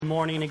Good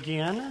morning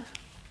again.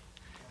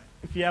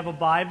 If you have a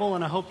Bible,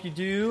 and I hope you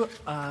do,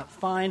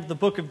 find the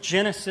book of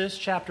Genesis,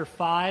 chapter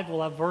 5.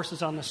 We'll have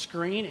verses on the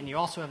screen, and you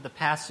also have the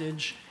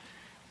passage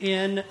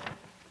in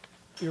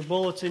your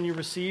bulletin you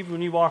received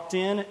when you walked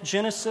in.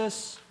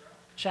 Genesis,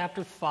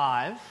 chapter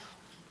 5.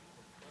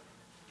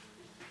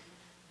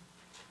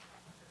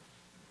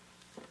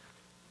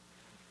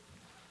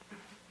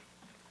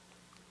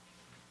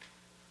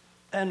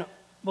 And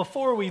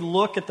before we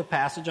look at the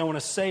passage, I want to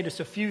say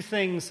just a few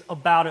things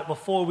about it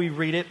before we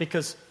read it,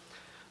 because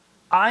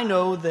I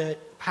know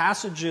that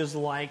passages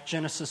like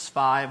Genesis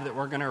 5 that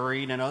we're going to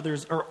read and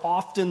others are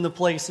often the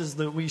places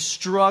that we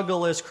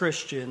struggle as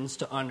Christians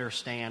to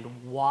understand.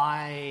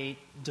 Why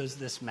does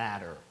this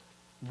matter?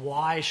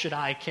 Why should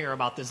I care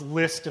about this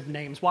list of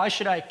names? Why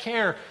should I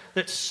care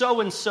that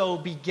so-and-so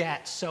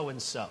begat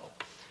so-and-so?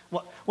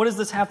 What does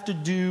this have to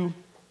do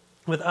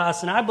with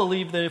us? And I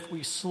believe that if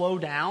we slow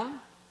down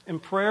and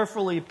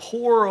prayerfully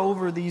pore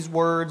over these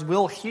words,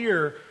 we'll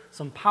hear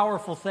some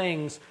powerful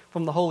things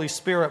from the Holy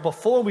Spirit.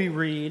 Before we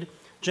read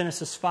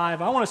Genesis 5,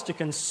 I want us to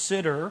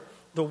consider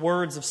the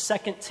words of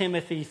 2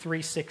 Timothy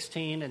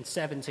 3:16 and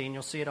 17.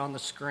 You'll see it on the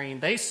screen.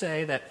 They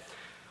say that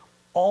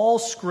all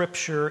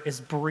Scripture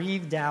is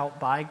breathed out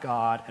by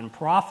God and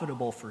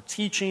profitable for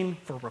teaching,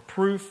 for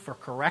reproof, for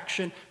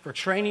correction, for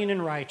training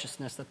in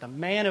righteousness, that the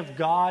man of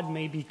God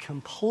may be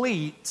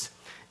complete,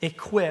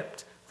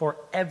 equipped for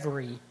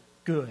every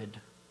good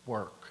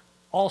work.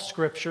 All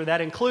Scripture, that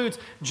includes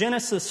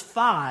Genesis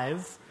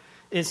 5,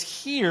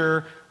 is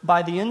here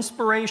by the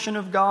inspiration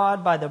of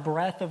God, by the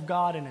breath of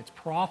God, and it's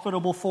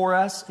profitable for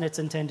us, and it's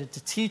intended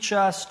to teach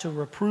us, to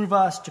reprove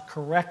us, to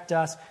correct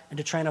us, and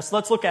to train us.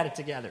 Let's look at it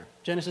together.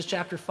 Genesis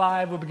chapter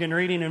 5, we'll begin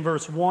reading in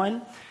verse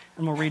 1,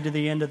 and we'll read to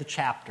the end of the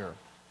chapter.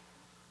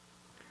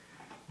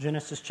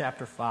 Genesis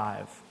chapter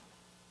 5.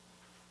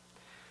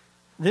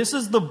 This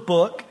is the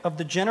book of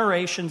the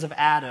generations of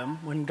Adam.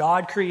 When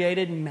God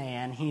created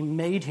man, he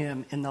made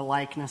him in the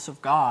likeness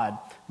of God.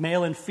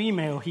 Male and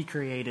female he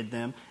created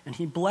them, and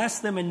he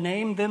blessed them and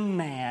named them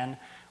man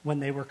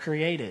when they were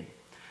created.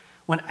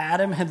 When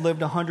Adam had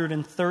lived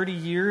 130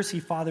 years, he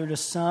fathered a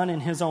son in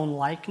his own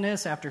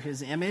likeness after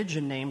his image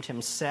and named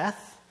him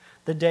Seth.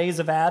 The days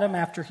of Adam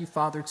after he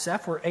fathered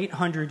Seth were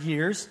 800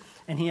 years,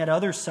 and he had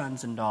other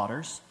sons and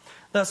daughters.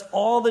 Thus,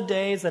 all the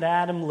days that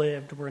Adam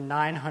lived were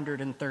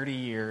 930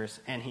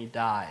 years, and he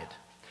died.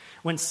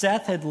 When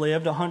Seth had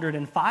lived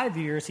 105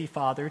 years, he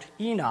fathered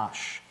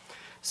Enosh.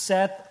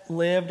 Seth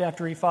lived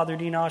after he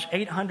fathered Enosh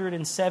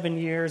 807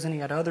 years, and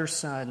he had other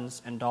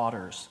sons and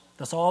daughters.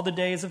 Thus, all the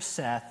days of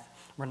Seth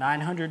were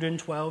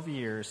 912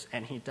 years,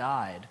 and he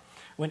died.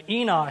 When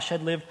Enosh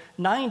had lived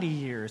 90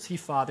 years, he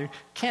fathered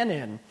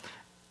Kenan.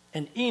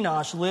 And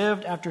Enosh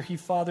lived after he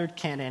fathered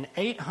Kenan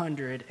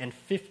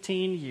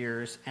 815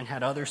 years and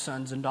had other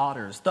sons and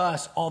daughters.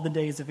 Thus, all the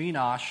days of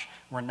Enosh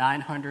were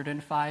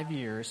 905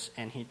 years,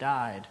 and he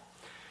died.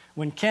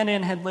 When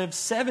Kenan had lived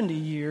 70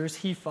 years,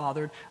 he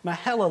fathered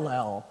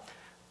Mahalalel.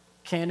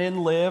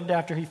 Kenan lived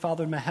after he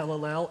fathered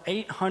Mahalalel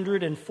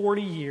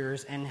 840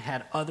 years and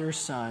had other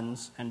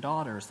sons and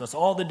daughters. Thus,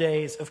 all the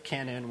days of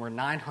Kenan were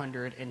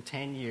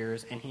 910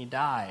 years, and he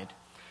died.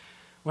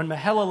 When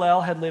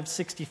Mahalalel had lived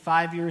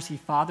 65 years, he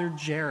fathered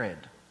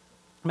Jared.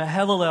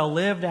 Mahalalel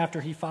lived after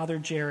he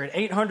fathered Jared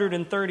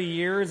 830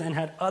 years and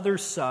had other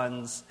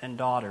sons and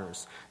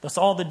daughters. Thus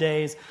all the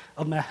days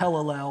of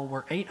Mahalalel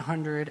were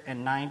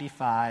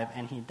 895,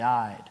 and he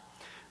died.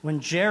 When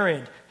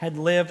Jared had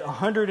lived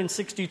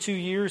 162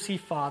 years, he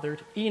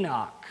fathered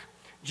Enoch.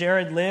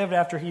 Jared lived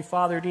after he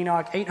fathered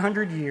Enoch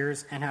 800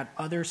 years and had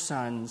other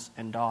sons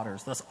and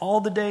daughters. Thus all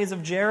the days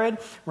of Jared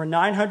were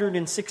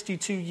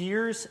 962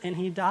 years, and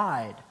he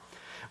died.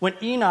 When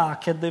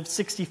Enoch had lived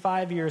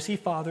 65 years, he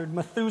fathered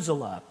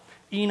Methuselah.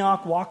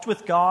 Enoch walked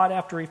with God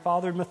after he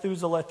fathered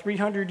Methuselah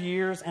 300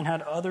 years and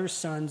had other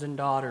sons and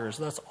daughters.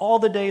 Thus all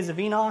the days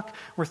of Enoch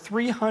were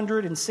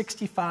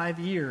 365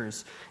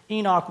 years.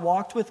 Enoch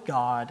walked with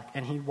God,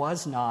 and he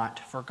was not,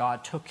 for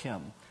God took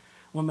him.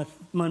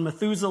 When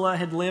Methuselah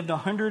had lived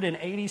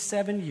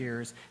 187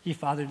 years, he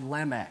fathered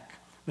Lamech.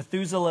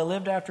 Methuselah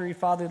lived after he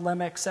fathered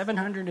Lamech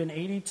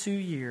 782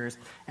 years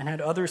and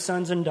had other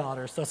sons and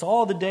daughters. Thus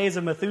all the days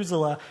of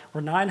Methuselah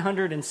were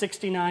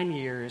 969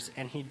 years,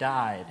 and he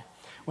died.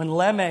 When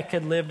Lamech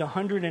had lived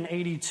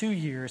 182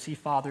 years, he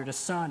fathered a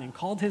son and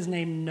called his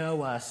name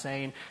Noah,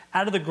 saying,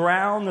 "Out of the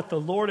ground that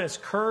the Lord has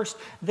cursed,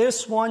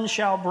 this one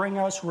shall bring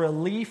us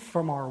relief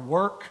from our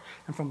work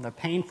and from the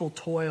painful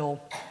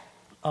toil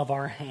of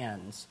our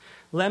hands."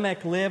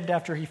 Lamech lived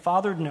after he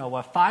fathered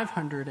Noah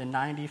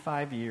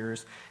 595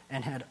 years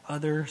and had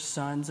other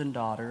sons and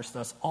daughters.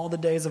 Thus all the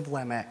days of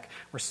Lamech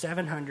were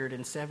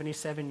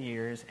 777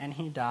 years, and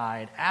he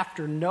died.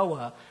 After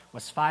Noah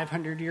was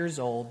 500 years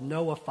old,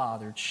 Noah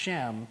fathered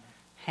Shem,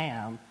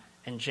 Ham,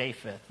 and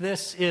Japheth.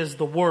 This is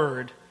the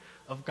word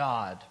of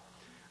God.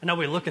 I know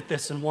we look at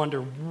this and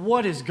wonder,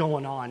 what is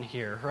going on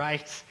here,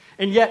 right?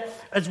 And yet,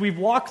 as we've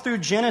walked through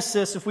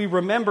Genesis, if we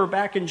remember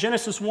back in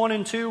Genesis 1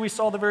 and 2, we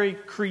saw the very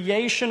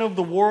creation of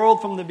the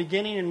world from the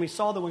beginning, and we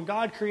saw that when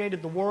God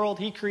created the world,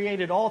 He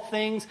created all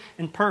things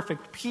in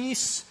perfect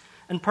peace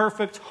and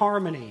perfect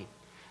harmony.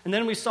 And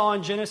then we saw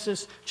in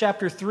Genesis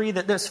chapter 3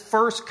 that this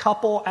first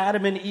couple,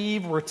 Adam and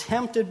Eve, were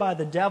tempted by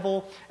the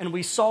devil, and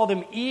we saw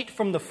them eat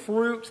from the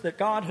fruit that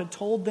God had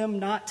told them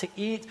not to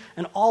eat,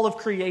 and all of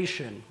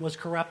creation was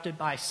corrupted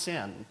by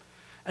sin.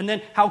 And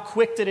then how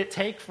quick did it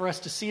take for us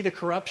to see the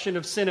corruption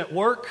of sin at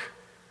work?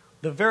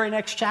 The very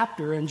next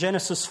chapter in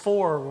Genesis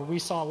 4, where we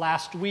saw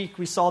last week,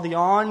 we saw the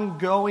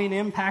ongoing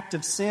impact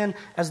of sin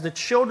as the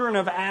children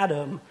of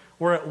Adam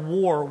were at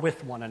war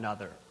with one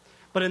another.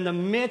 But in the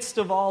midst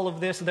of all of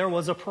this, there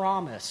was a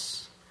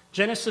promise.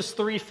 Genesis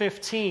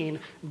 3:15,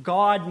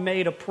 God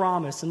made a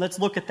promise. And let's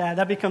look at that.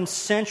 That becomes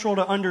central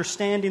to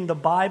understanding the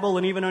Bible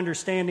and even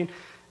understanding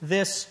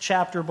this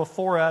chapter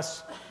before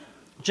us.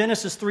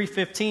 Genesis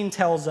 3:15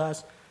 tells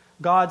us,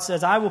 God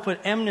says, I will put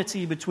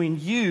enmity between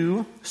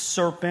you,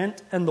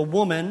 serpent, and the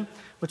woman,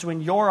 between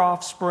your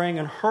offspring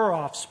and her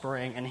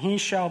offspring, and he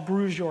shall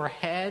bruise your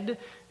head,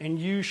 and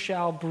you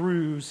shall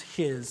bruise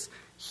his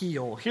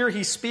heel. Here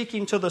he's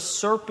speaking to the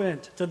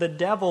serpent, to the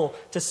devil,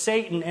 to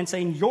Satan, and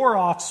saying, your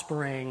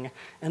offspring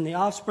and the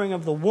offspring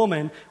of the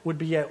woman would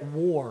be at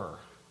war.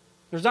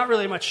 There's not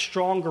really a much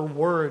stronger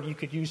word you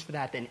could use for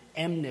that than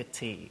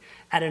enmity,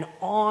 at an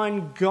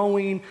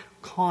ongoing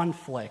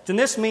conflict. And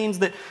this means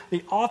that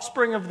the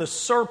offspring of the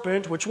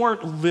serpent, which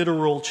weren't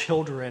literal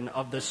children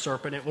of the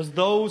serpent, it was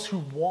those who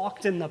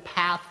walked in the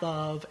path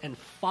of and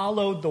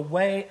followed the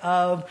way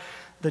of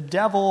the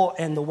devil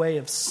and the way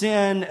of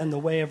sin and the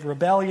way of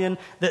rebellion,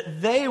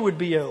 that they would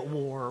be at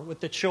war with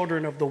the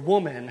children of the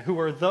woman, who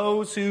are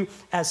those who,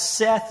 as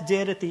Seth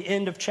did at the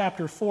end of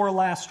chapter 4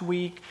 last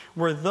week,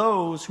 were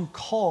those who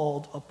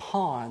called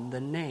upon the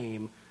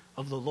name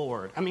of the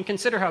Lord. I mean,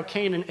 consider how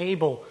Cain and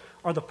Abel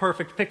are the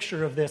perfect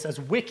picture of this, as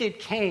wicked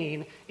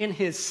Cain, in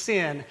his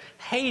sin,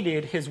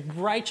 hated his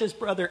righteous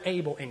brother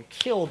Abel and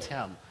killed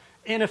him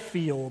in a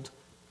field.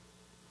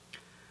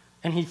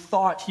 And he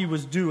thought he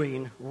was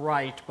doing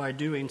right by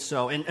doing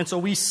so. And so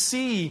we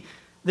see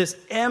this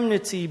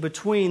enmity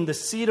between the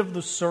seed of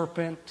the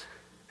serpent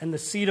and the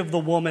seed of the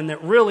woman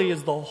that really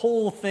is the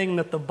whole thing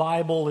that the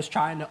Bible is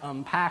trying to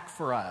unpack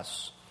for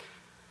us.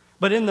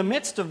 But in the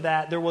midst of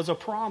that, there was a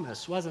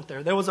promise, wasn't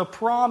there? There was a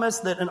promise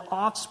that an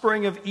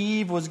offspring of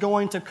Eve was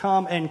going to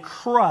come and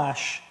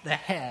crush the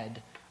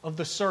head of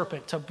the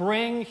serpent, to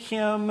bring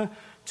him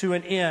to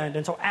an end.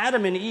 And so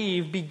Adam and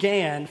Eve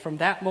began from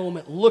that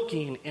moment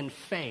looking in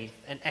faith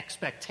and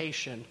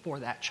expectation for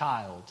that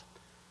child.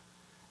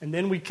 And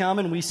then we come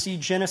and we see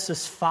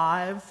Genesis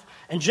 5.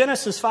 And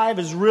Genesis 5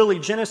 is really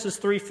Genesis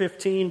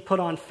 3:15 put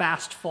on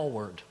fast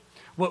forward.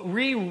 What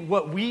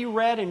we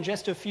read in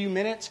just a few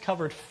minutes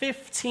covered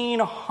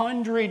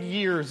 1,500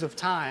 years of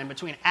time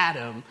between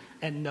Adam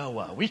and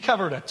Noah. We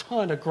covered a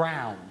ton of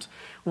ground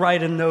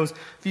right in those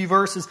few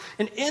verses.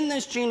 And in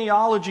this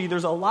genealogy,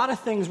 there's a lot of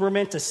things we're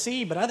meant to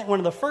see, but I think one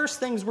of the first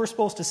things we're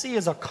supposed to see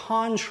is a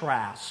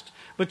contrast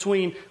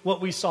between what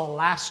we saw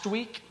last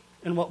week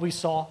and what we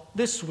saw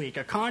this week.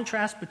 A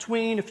contrast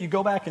between, if you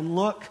go back and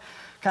look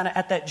kind of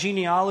at that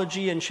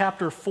genealogy in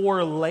chapter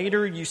 4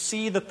 later, you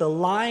see that the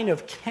line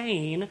of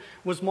Cain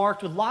was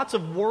marked with lots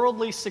of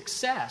worldly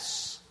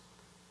success,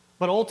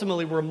 but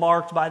ultimately were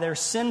marked by their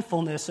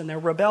sinfulness and their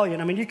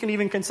rebellion. I mean, you can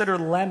even consider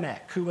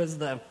Lamech, who was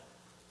the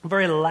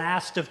very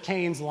last of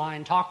Cain's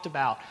line talked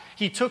about.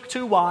 He took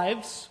 2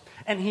 wives,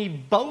 and he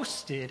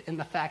boasted in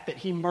the fact that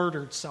he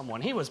murdered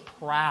someone. He was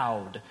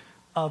proud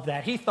of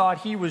that. He thought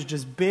he was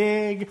just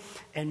big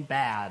and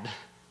bad.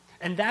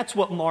 And that's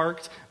what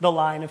marked the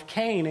line of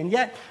Cain. And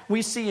yet,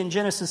 we see in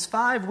Genesis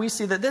 5, we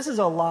see that this is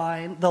the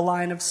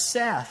line of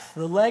Seth,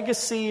 the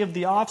legacy of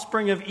the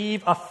offspring of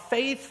Eve, a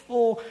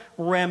faithful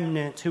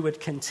remnant who would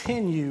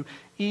continue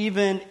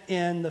even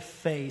in the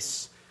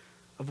face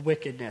of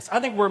wickedness. I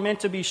think we're meant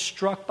to be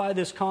struck by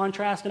this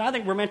contrast, and I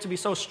think we're meant to be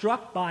so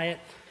struck by it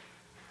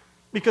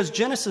because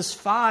Genesis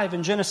 5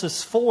 and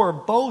Genesis 4,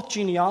 both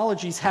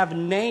genealogies have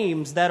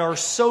names that are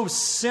so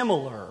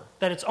similar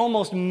that it's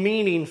almost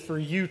meaning for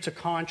you to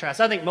contrast.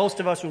 I think most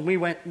of us, when we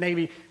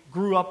maybe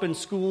grew up in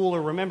school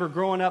or remember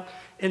growing up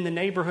in the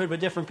neighborhood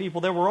with different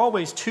people, there were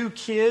always 2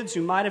 kids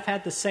who might have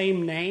had the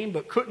same name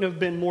but couldn't have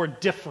been more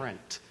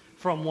different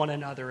from one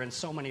another in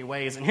so many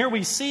ways. And here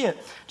we see it.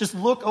 Just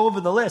look over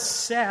the list.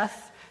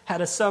 Seth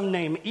had a son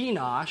named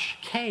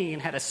Enosh. Cain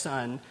had a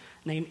son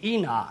named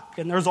Enoch.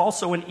 And there's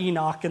also an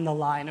Enoch in the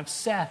line of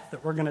Seth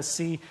that we're going to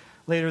see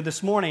later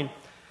this morning.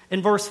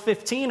 In verse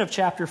 15 of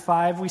chapter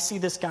 5, we see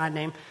this guy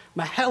named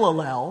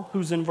Mahalalel,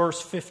 who's in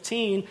verse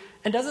 15.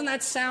 And doesn't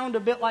that sound a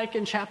bit like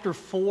in chapter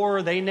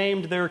 4, they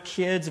named their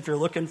kids, if you're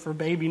looking for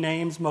baby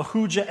names,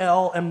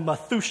 Mehujael and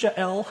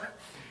Methushael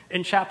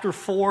in chapter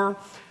 4.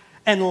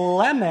 And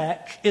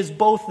Lamech is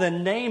both the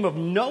name of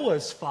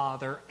Noah's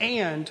father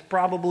and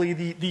probably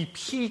the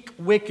peak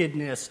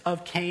wickedness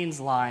of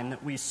Cain's line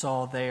that we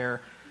saw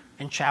there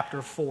in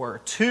chapter 4.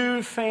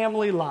 2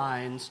 family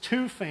lines,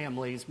 2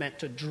 families meant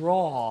to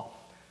draw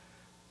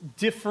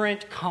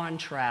different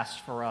contrasts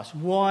for us.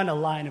 One, a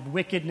line of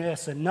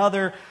wickedness.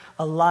 Another,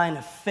 a line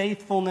of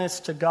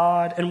faithfulness to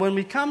God. And when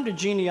we come to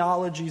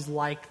genealogies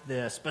like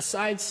this,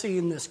 besides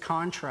seeing this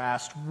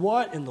contrast,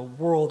 what in the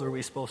world are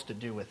we supposed to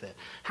do with it?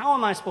 How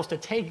am I supposed to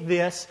take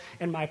this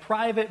in my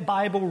private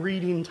Bible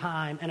reading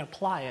time and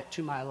apply it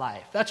to my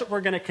life? That's what we're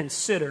going to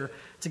consider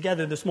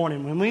together this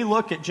morning. When we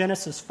look at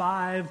Genesis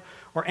 5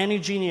 or any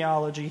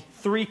genealogy,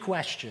 3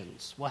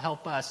 questions will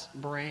help us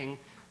bring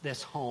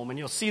this home. And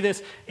you'll see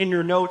this in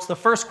your notes. The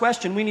first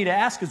question we need to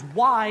ask is,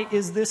 why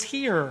is this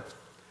here?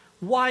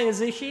 Why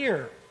is it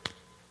here?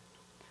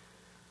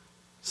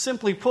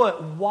 Simply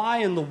put, why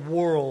in the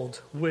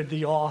world would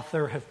the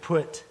author have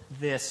put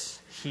this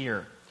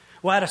here?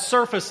 Well, at a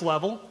surface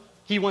level,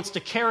 he wants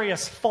to carry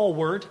us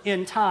forward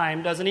in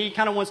time, doesn't he? He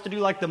kind of wants to do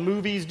like the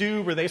movies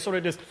do, where they sort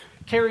of just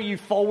carry you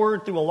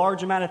forward through a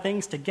large amount of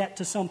things to get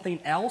to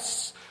something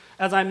else.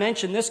 As I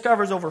mentioned, this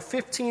covers over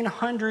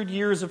 1,500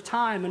 years of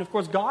time. And of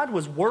course, God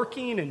was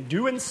working and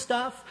doing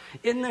stuff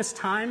in this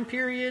time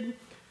period.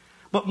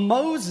 But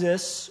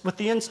Moses,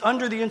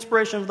 under the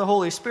inspiration of the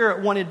Holy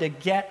Spirit, wanted to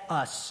get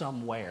us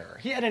somewhere.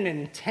 He had an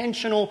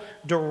intentional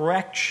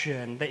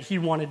direction that he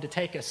wanted to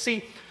take us.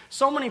 See,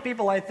 so many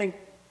people, I think,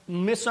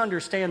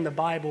 misunderstand the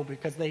Bible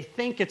because they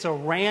think it's a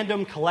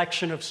random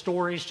collection of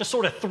stories just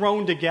sort of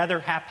thrown together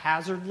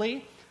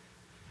haphazardly.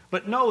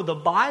 But no, the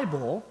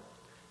Bible,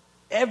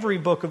 every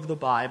book of the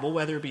Bible,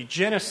 whether it be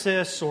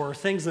Genesis or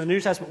things in the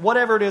New Testament,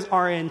 whatever it is,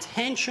 are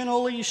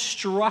intentionally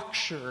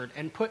structured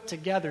and put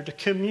together to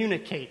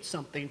communicate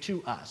something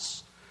to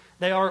us.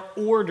 They are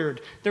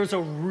ordered. There's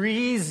a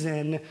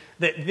reason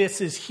that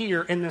this is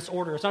here in this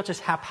order. It's not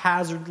just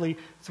haphazardly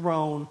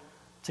thrown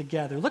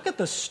together. Look at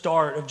the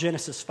start of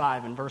Genesis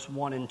 5 in verse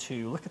 1 and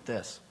 2. Look at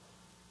this.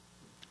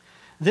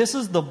 This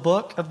is the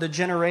book of the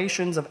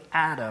generations of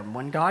Adam.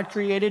 When God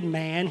created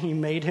man, he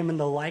made him in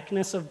the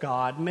likeness of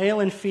God.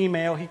 Male and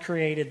female, he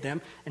created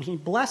them, and he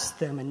blessed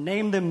them and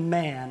named them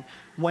man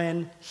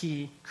when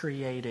he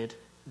created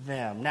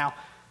them. Now,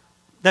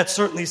 that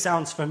certainly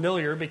sounds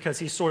familiar because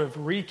he's sort of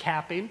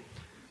recapping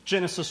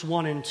Genesis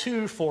 1 and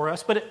 2 for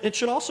us, but it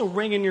should also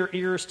ring in your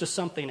ears to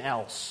something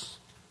else.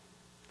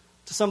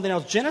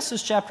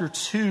 Genesis chapter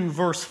 2,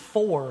 verse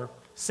 4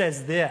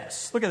 says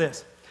this. Look at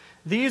this.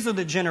 These are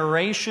the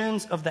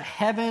generations of the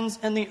heavens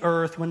and the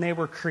earth when they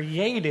were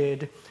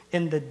created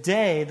in the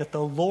day that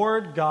the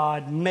Lord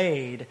God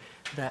made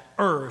the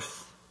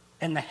earth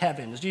and the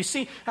heavens. Do you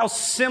see how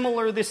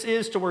similar this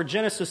is to where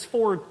Genesis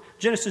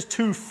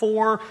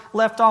 2:4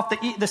 left off?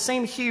 The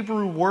same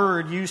Hebrew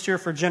word used here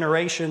for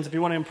generations. If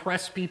you want to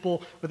impress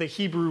people with a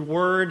Hebrew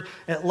word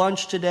at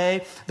lunch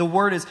today, the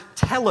word is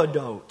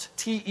teledot,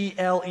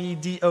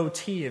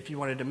 T-E-L-E-D-O-T, if you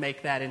wanted to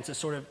make that into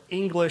sort of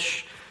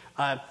English,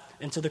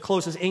 into the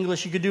closest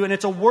English you could do. And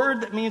it's a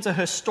word that means a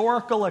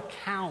historical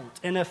account,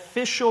 an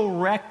official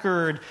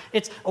record.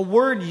 It's a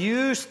word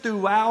used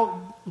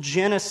throughout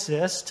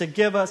Genesis to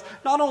give us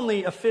not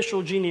only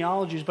official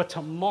genealogies, but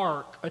to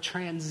mark a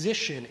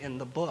transition in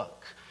the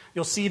book.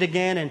 You'll see it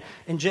again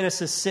in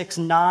Genesis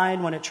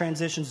 6:9 when it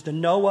transitions to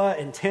Noah,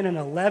 and 10 and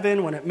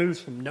 11 when it moves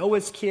from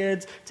Noah's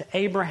kids to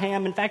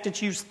Abraham. In fact,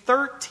 it's used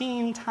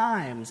 13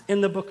 times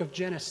in the book of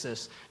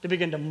Genesis to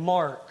begin to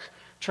mark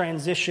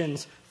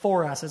transitions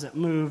for us as it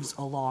moves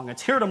along.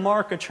 It's here to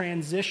mark a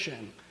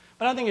transition,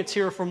 but I think it's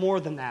here for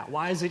more than that.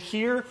 Why is it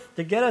here?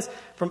 To get us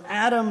from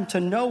Adam to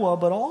Noah,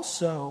 but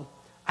also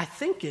I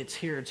think it's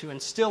here to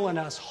instill in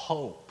us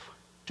hope,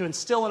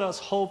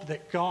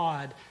 that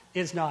God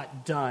is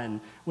not done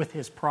with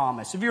his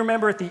promise. If you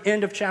remember at the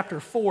end of chapter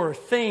 4,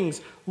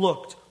 things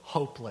looked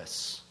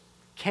hopeless.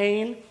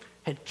 Cain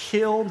had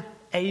killed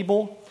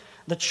Abel.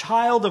 The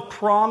child of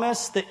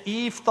promise that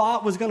Eve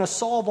thought was going to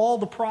solve all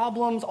the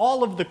problems,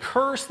 all of the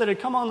curse that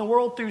had come on the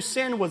world through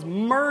sin, was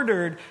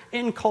murdered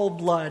in cold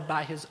blood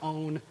by his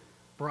own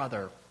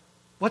brother.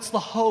 What's the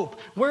hope?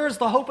 Where's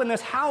the hope in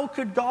this? How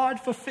could God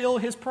fulfill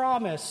his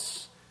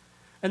promise?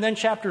 And then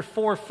chapter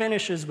 4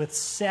 finishes with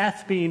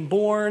Seth being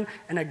born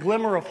and a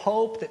glimmer of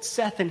hope that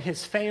Seth and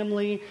his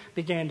family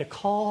began to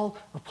call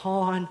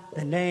upon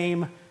the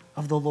name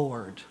of the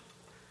Lord.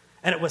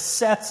 And it was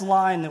Seth's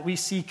line that we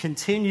see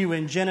continue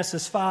in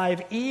Genesis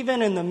 5.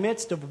 Even in the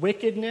midst of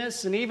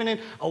wickedness and even in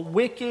a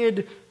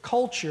wicked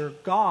culture,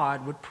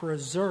 God would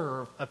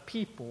preserve a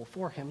people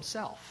for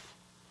himself.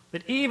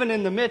 That even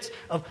in the midst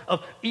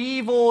of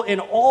evil in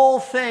all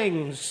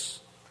things,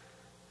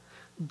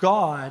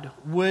 God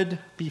would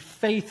be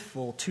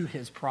faithful to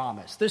his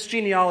promise. This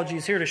genealogy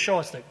is here to show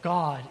us that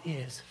God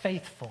is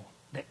faithful.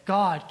 That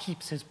God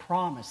keeps his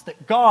promise,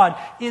 that God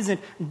isn't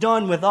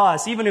done with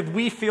us. Even if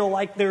we feel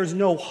like there's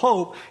no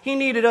hope, he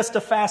needed us to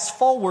fast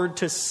forward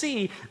to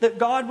see that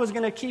God was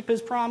going to keep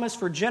his promise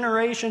for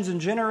generations and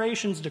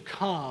generations to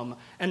come,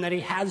 and that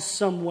he has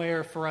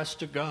somewhere for us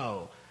to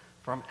go,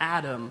 from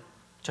Adam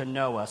to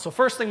Noah. So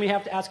first thing we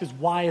have to ask is,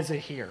 why is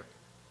it here?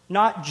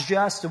 Not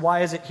just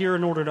why is it here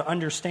in order to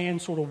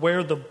understand sort of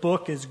where the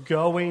book is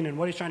going and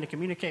what he's trying to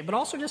communicate, but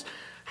also just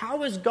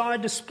how is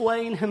God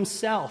displaying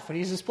himself? And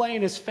he's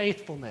displaying his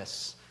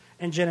faithfulness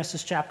in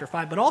Genesis chapter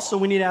 5. But also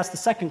we need to ask the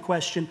second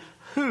question,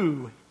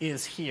 who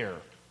is here?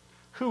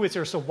 Who is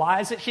here? So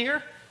why is it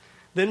here?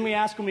 Then we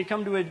ask when we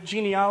come to a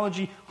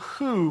genealogy,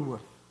 who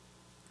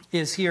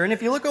is here? And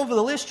if you look over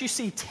the list, you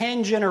see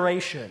 10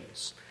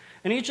 generations.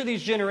 And each of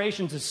these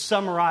generations is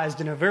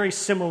summarized in a very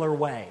similar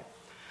way.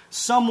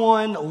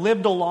 Someone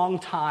lived a long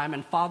time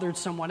and fathered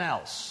someone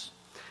else.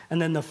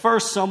 And then the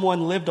first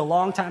someone lived a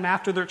long time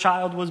after their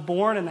child was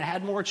born and they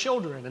had more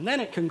children. And then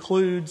it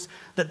concludes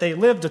that they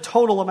lived a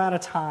total amount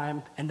of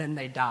time and then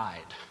they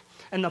died.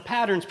 And the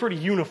pattern's pretty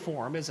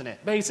uniform, isn't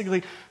it?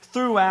 Basically,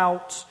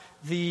 throughout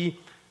the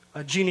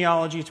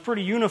genealogy, it's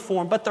pretty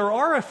uniform. But there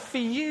are a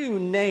few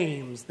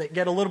names that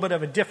get a little bit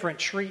of a different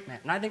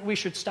treatment. And I think we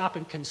should stop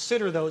and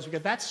consider those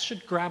because that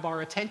should grab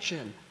our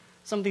attention.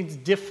 Something's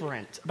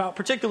different about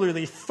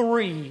particularly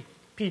 3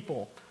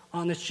 people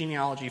on this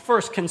genealogy.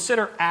 First,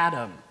 consider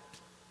Adam.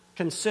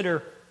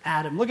 Consider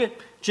Adam. Look at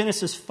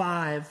Genesis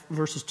 5,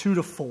 verses 2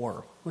 to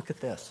 4. Look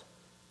at this.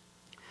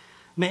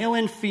 Male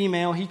and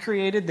female, he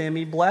created them.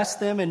 He blessed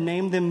them and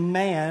named them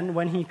man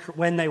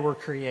when they were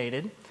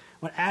created.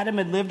 When Adam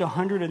had lived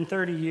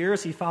 130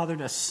 years, he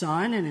fathered a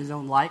son in his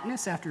own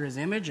likeness after his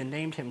image and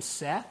named him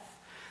Seth.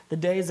 The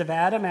days of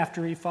Adam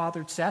after he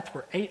fathered Seth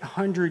were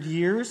 800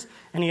 years,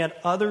 and he had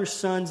other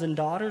sons and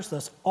daughters.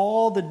 Thus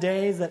all the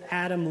days that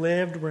Adam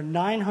lived were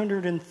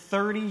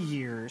 930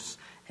 years,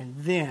 and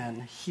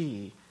then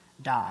he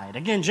died.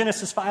 Again,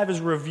 Genesis 5 is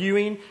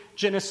reviewing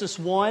Genesis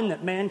 1,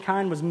 that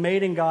mankind was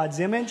made in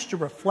God's image to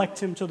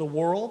reflect him to the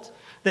world,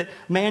 that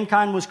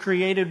mankind was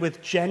created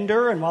with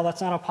gender, and while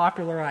that's not a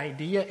popular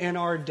idea in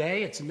our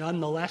day, it's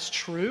nonetheless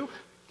true,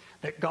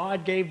 that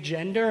God gave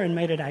gender and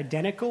made it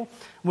identical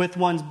with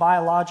one's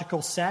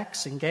biological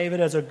sex and gave it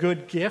as a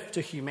good gift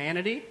to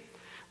humanity.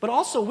 But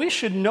also we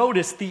should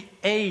notice the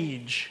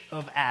age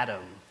of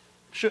Adam,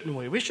 shouldn't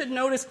we? We should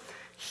notice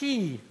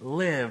he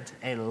lived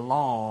a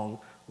long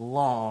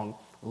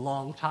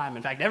time.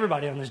 In fact,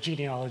 everybody on this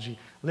genealogy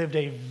lived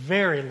a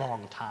very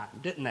long time,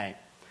 didn't they?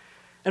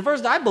 And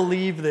first, I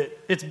believe that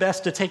it's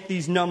best to take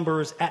these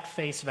numbers at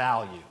face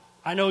value.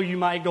 I know you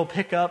might go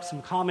pick up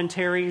some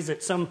commentaries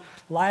at some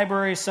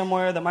library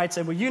somewhere that might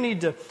say, well, you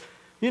need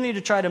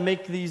to try to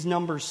make these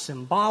numbers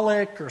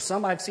symbolic, or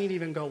some I've seen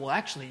even go, well,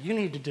 actually, you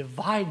need to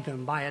divide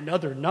them by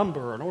another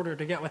number in order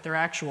to get what their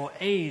actual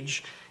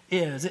age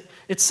is.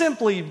 It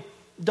simply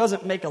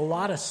doesn't make a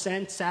lot of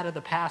sense out of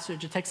the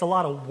passage. It takes a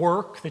lot of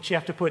work that you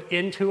have to put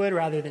into it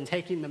rather than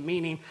taking the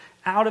meaning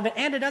out of it,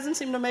 and it doesn't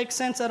seem to make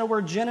sense out of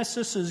where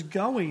Genesis is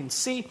going.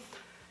 See,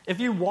 if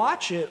you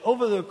watch it,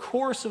 over the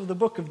course of the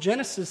book of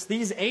Genesis,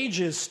 these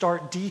ages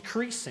start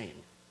decreasing.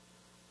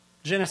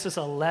 Genesis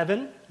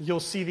 11, you'll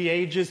see the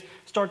ages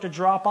start to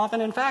drop off.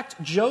 And in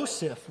fact,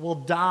 Joseph will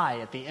die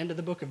at the end of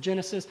the book of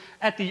Genesis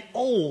at the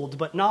old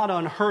but not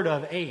unheard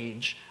of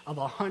age of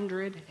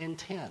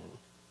 110.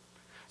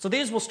 So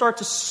these will start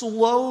to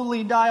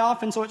slowly die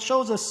off, and so it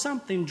shows us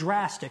something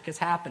drastic is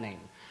happening.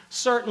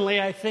 Certainly,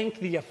 I think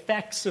the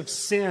effects of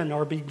sin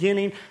are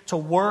beginning to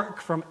work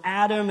from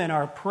Adam and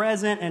are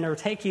present and are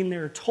taking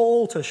their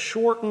toll to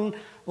shorten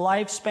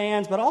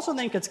lifespans, but I also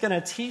think it's going to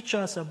teach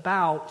us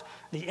about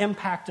the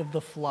impact of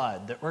the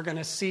flood that we're going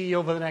to see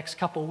over the next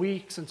couple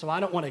weeks, and so I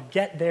don't want to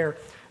get there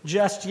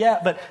just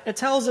yet, but it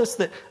tells us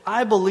that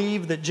I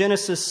believe that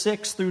Genesis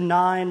 6 through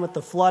 9 with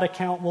the flood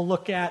account we'll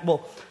look at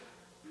will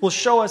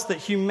show us that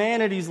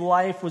humanity's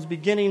life was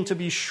beginning to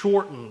be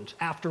shortened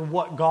after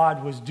what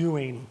God was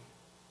doing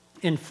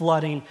in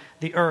flooding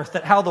the earth.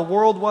 That how the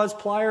world was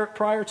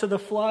prior to the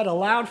flood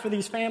allowed for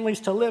these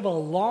families to live a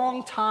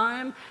long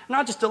time,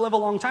 not just to live a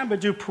long time,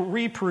 but to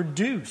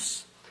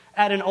reproduce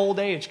at an old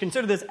age.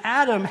 Consider this,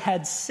 Adam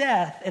had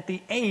Seth at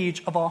the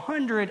age of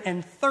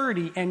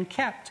 130 and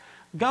kept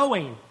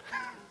going.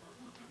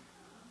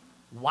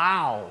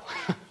 Wow.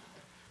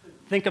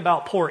 Think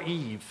about poor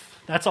Eve.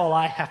 That's all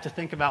I have to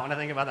think about when I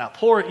think about that.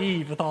 Poor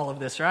Eve with all of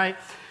this, right?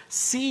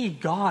 See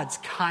God's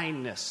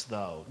kindness,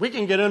 though. We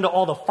can get into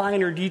all the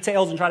finer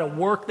details and try to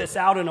work this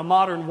out in a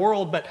modern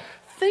world, but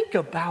think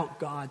about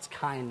God's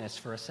kindness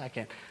for a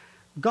second.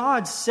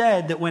 God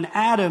said that when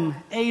Adam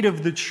ate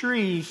of the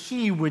tree,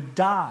 he would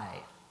die.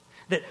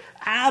 That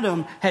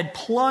Adam had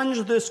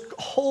plunged this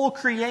whole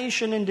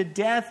creation into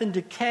death and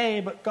decay,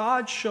 but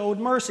God showed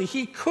mercy.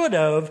 He could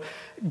have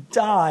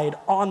died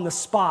on the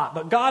spot,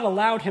 but God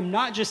allowed him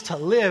not just to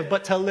live,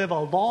 but to live a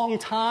long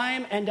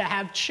time and to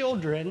have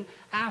children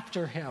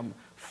after him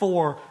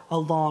for a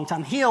long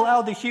time. He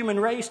allowed the human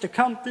race to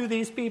come through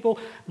these people.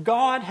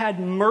 God had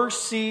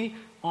mercy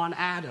on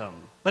Adam.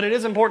 But it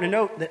is important to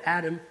note that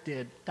Adam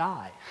did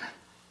die.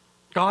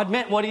 God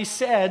meant what he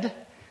said.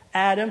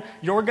 Adam,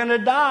 you're going to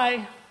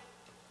die.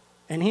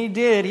 And he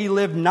did. He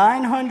lived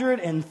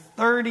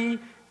 930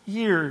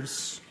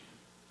 years.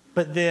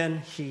 But then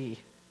he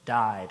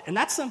died. And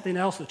that's something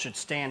else that should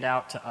stand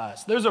out to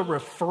us. There's a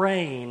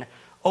refrain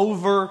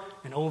over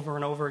and over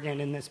and over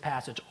again in this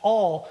passage.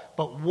 All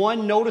but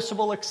one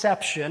noticeable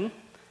exception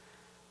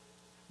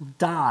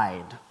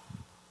died.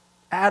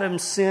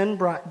 Adam's sin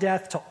brought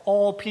death to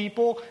all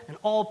people, and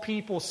all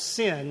people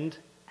sinned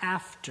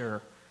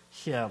after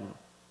him.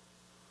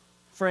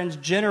 Friends,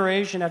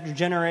 generation after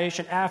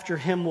generation after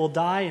him will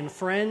die, and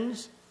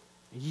friends,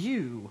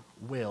 you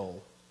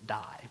will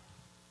die.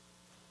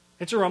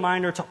 It's a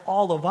reminder to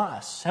all of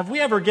us. Have we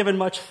ever given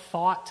much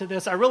thought to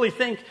this? I really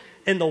think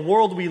in the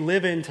world we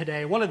live in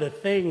today, one of the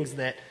things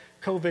that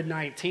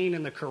COVID-19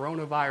 and the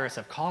coronavirus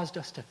have caused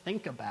us to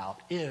think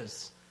about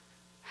is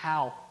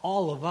how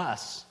all of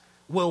us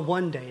will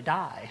one day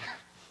die.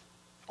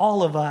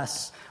 All of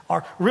us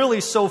are really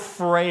so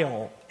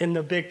frail in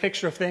the big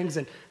picture of things.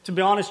 And to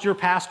be honest, your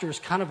pastor is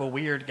kind of a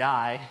weird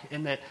guy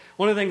in that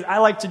one of the things I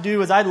like to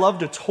do is I love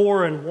to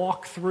tour and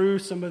walk through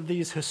some of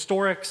these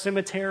historic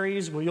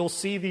cemeteries where you'll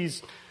see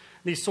these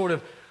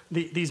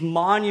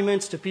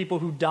monuments to people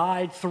who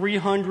died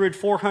 300,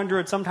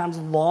 400, sometimes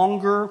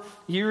longer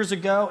years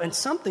ago. And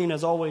something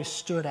has always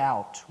stood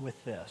out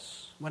with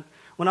this.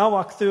 When I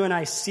walk through and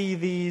I see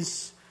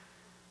these,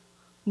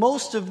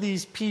 most of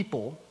these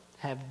people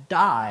have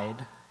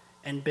died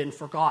and been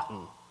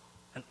forgotten.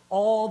 And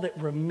all that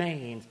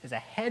remains is a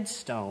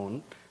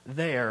headstone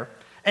there,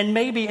 and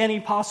maybe any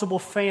possible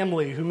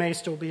family who may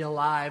still be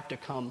alive to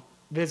come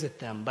visit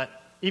them. But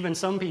even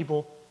some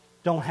people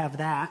don't have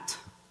that.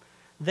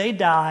 They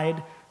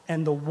died,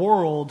 and the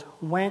world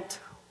went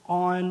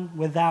on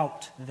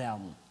without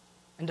them.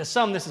 And to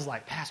some, this is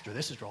like, Pastor,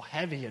 this is real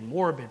heavy and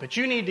morbid, but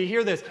you need to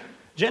hear this.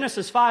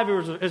 Genesis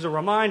 5 is a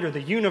reminder the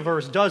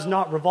universe does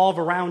not revolve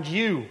around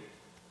you.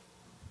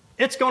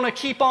 It's going to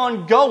keep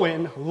on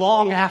going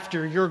long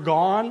after you're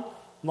gone,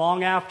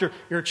 long after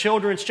your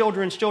children's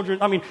children.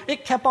 I mean,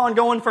 it kept on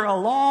going for a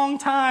long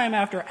time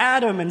after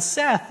Adam and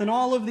Seth and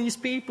all of these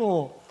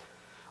people.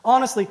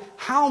 Honestly,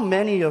 how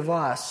many of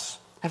us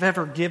have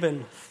ever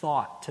given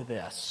thought to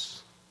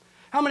this?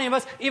 How many of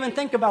us even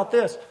think about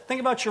this?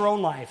 Think about your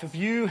own life. If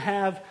you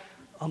have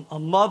a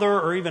mother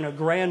or even a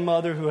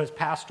grandmother who has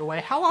passed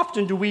away, how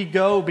often do we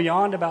go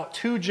beyond about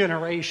 2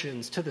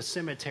 generations to the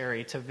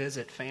cemetery to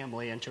visit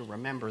family and to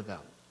remember them?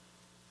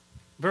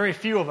 Very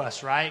few of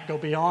us, right, go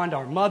beyond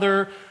our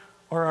mother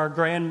or our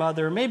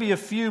grandmother. Maybe a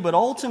few, but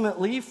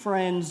ultimately,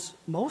 friends,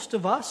 most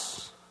of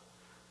us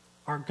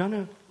are going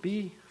to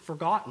be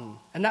forgotten.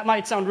 And that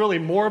might sound really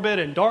morbid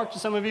and dark to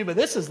some of you, but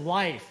this is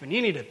life, and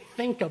you need to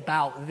think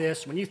about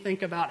this when you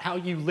think about how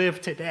you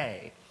live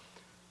today.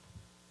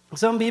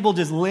 Some people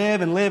just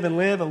live and live and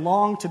live and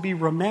long to be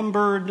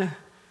remembered.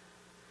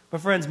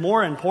 But friends,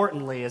 more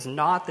importantly is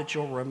not that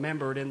you're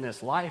remembered in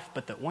this life,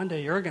 but that one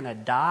day you're going to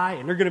die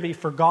and you're going to be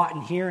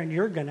forgotten here and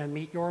you're going to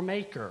meet your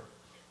Maker.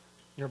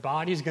 Your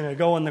body's going to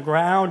go in the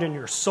ground and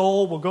your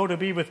soul will go to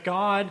be with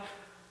God,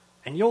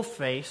 and you'll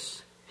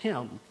face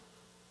Him.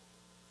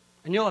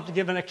 And you'll have to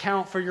give an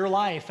account for your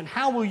life. And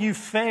how will you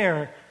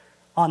fare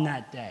on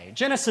that day?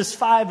 Genesis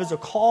 5 is a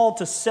call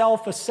to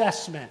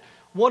self-assessment.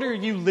 What are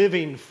you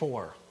living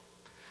for?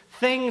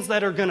 Things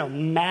that are going to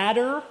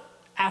matter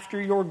after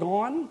you're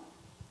gone,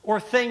 or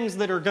things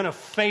that are going to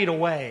fade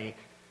away?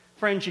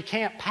 Friends, you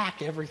can't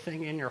pack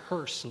everything in your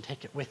hearse and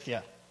take it with you.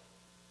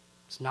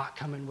 It's not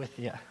coming with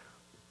you.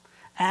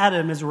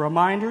 Adam is a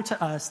reminder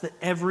to us that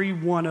every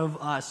one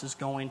of us is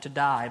going to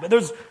die. But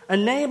there's a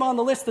name on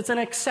the list that's an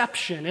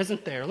exception,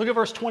 isn't there? Look at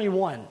verse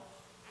 21. Look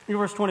at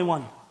verse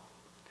 21.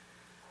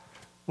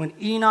 When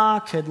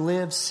Enoch had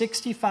lived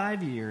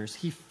 65 years,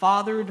 he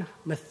fathered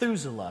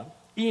Methuselah.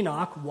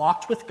 Enoch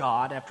walked with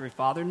God after he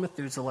fathered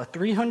Methuselah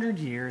 300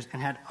 years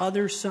and had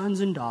other sons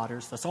and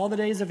daughters. Thus all the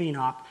days of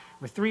Enoch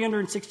were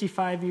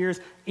 365 years.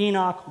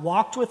 Enoch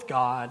walked with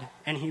God,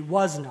 and he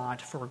was not,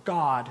 for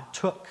God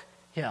took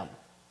him.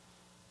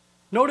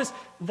 Notice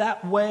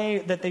that way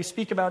that they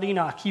speak about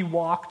Enoch. He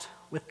walked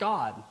with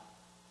God.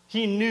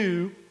 He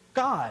knew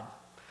God.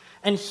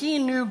 And he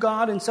knew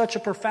God in such a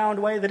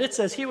profound way that it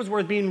says he was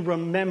worth being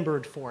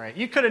remembered for it.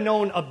 You could have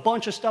known a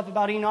bunch of stuff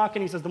about Enoch,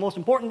 and he says the most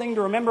important thing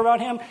to remember about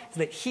him is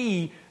that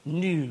he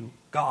knew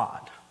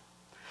God.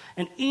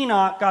 And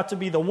Enoch got to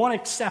be the one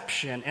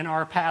exception in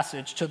our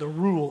passage to the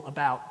rule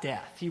about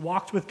death. He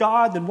walked with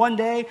God, then one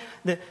day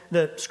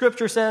the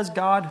scripture says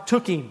God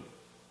took him.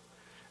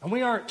 And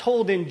we aren't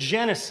told in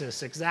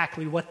Genesis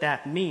exactly what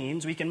that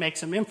means. We can make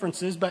some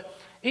inferences, but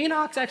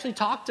Enoch's actually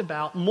talked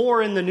about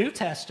more in the New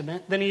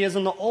Testament than he is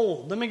in the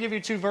Old. Let me give you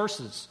 2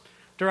 verses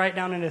to write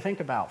down and to think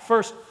about.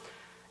 First,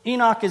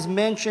 Enoch is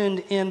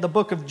mentioned in the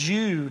book of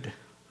Jude.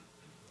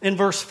 In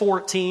verse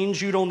 14,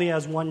 Jude only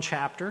has 1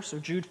 chapter, so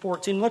Jude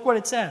 14, look what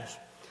it says.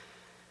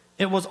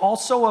 It was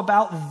also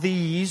about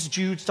these,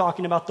 Jude's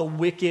talking about the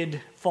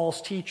wicked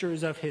false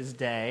teachers of his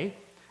day.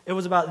 It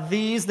was about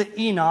these that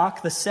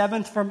Enoch, the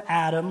 7th from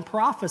Adam,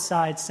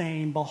 prophesied,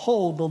 saying,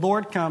 "Behold, the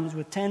Lord comes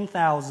with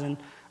 10,000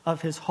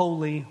 of his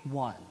holy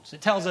ones."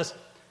 It tells us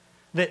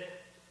that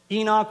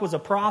Enoch was a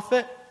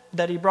prophet,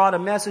 that he brought a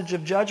message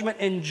of judgment,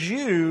 and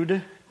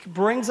Jude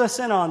brings us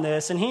in on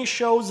this, and he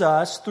shows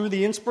us through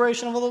the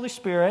inspiration of the Holy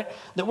Spirit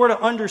that we're to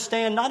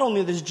understand not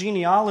only this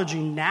genealogy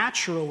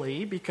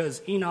naturally,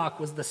 because Enoch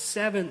was the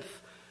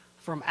 7th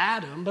from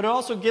Adam, but it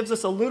also gives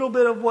us a little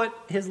bit of what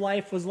his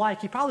life was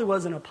like. He probably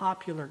wasn't a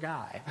popular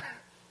guy.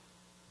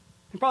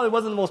 He probably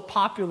wasn't the most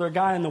popular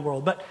guy in the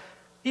world, but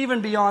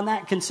even beyond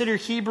that, consider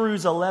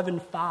Hebrews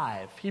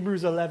 11:5.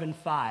 Hebrews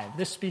 11:5.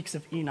 This speaks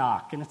of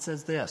Enoch, and it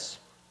says this: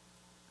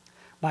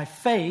 by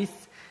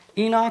faith,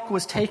 Enoch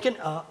was taken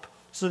up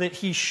so that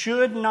he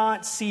should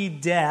not see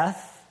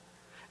death,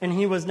 and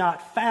he was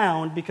not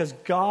found because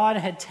God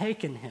had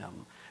taken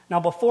him. Now,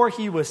 before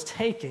he was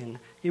taken,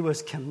 he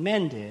was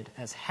commended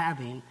as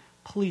having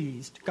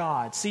pleased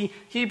God. See,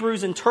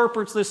 Hebrews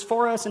interprets this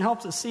for us and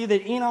helps us see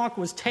that Enoch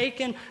was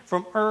taken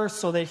from earth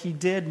so that he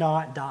did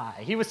not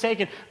die. He was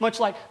taken, much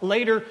like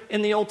later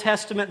in the Old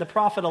Testament, the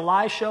prophet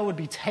Elisha would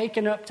be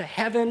taken up to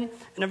heaven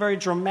in a very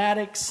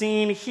dramatic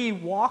scene. He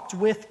walked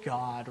with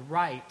God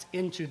right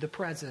into the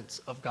presence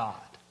of God.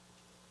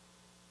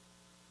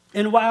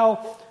 And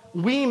while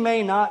we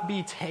may not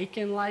be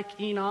taken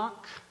like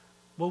Enoch,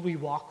 will we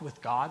walk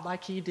with God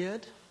like he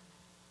did?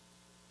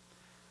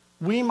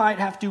 We might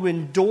have to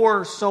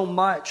endure so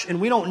much, and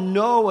we don't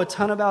know a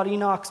ton about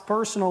Enoch's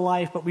personal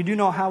life, but we do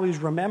know how he's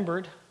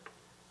remembered.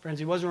 Friends,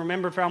 he wasn't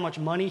remembered for how much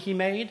money he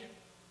made.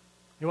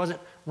 He wasn't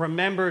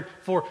remembered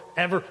for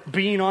ever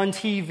being on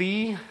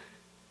TV.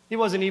 He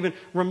wasn't even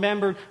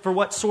remembered for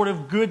what sort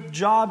of good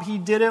job he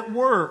did at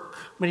work,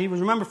 but he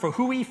was remembered for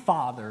who he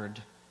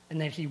fathered and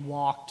that he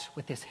walked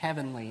with his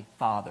heavenly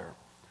Father.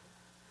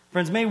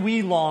 Friends, may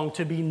we long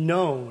to be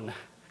known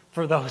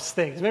for those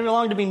things. Maybe we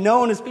long to be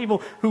known as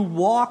people who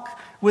walk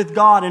with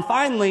God. And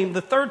finally,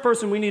 the third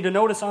person we need to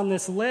notice on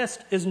this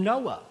list is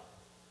Noah.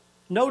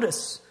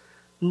 Notice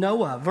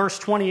Noah, verse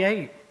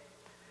 28.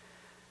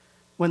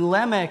 When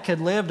Lamech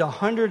had lived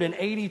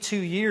 182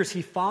 years,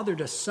 he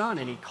fathered a son,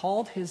 and he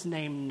called his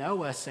name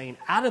Noah, saying,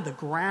 out of the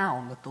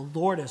ground that the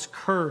Lord has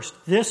cursed,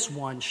 this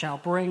one shall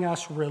bring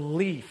us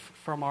relief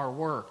from our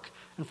work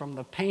and from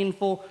the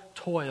painful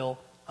toil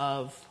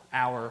of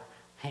our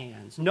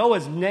hands.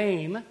 Noah's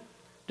name,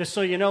 just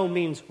so you know,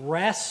 means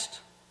rest,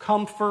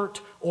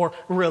 comfort, or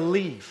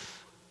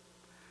relief.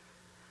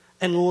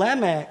 And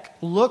Lamech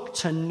looked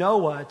to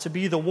Noah to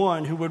be the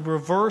one who would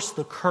reverse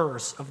the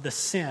curse of the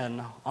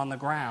sin on the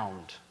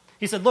ground.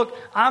 He said, look,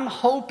 I'm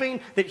hoping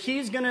that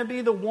he's going to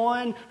be the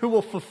one who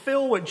will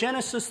fulfill what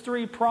Genesis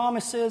 3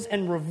 promises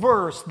and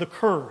reverse the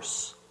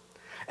curse.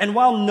 And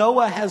while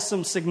Noah has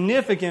some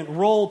significant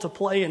role to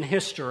play in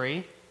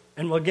history,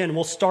 and again,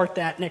 we'll start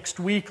that next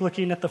week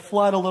looking at the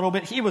flood a little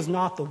bit, he was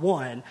not the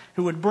one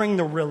who would bring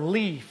the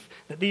relief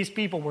that these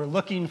people were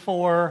looking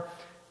for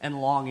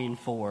and longing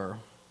for.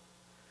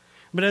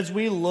 But as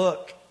we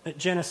look at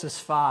Genesis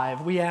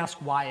 5, we ask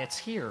why it's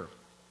here.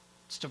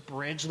 It's to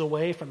bridge the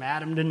way from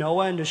Adam to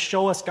Noah and to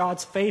show us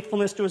God's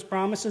faithfulness to his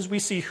promises. We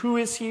see who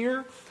is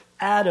here,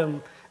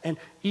 Adam and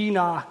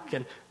Enoch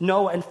and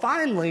Noah. And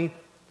finally,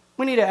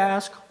 we need to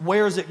ask,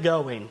 where is it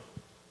going?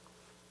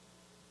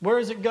 Where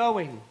is it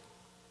going?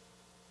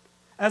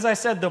 As I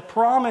said, the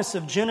promise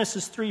of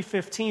Genesis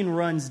 3:15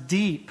 runs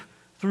deep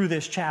through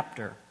this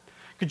chapter.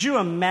 Could you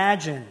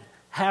imagine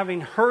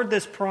having heard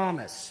this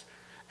promise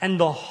and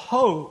the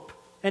hope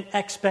and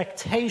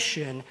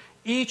expectation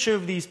each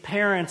of these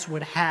parents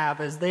would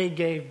have as they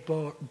gave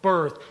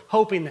birth,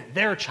 hoping that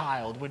their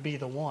child would be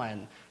the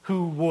one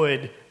who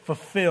would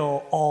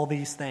fulfill all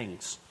these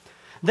things?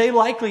 They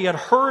likely had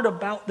heard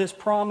about this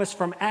promise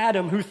from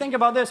Adam, who, think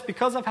about this,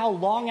 because of how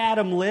long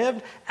Adam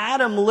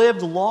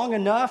lived long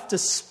enough to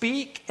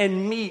speak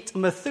and meet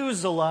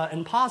Methuselah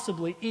and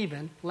possibly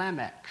even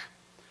Lamech.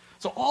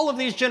 So all of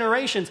these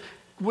generations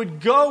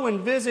would go and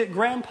visit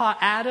Grandpa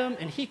Adam,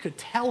 and he could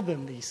tell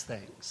them these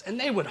things. And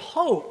they would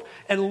hope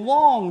and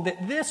long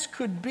that this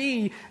could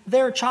be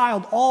their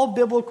child. All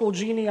biblical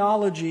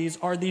genealogies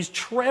are these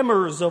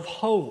tremors of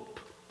hope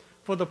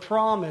for the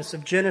promise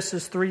of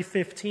Genesis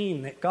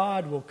 3:15, that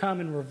God will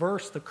come and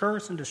reverse the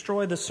curse and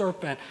destroy the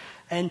serpent.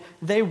 And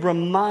they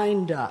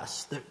remind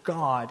us that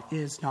God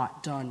is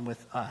not done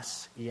with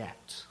us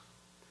yet.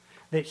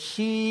 That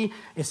he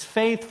is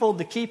faithful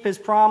to keep his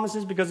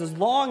promises, because as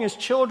long as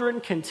children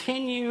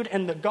continued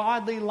and the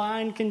godly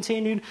line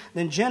continued,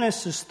 then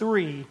Genesis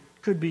 3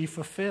 could be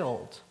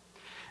fulfilled.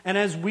 And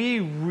as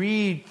we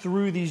read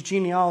through these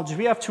genealogies,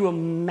 we have to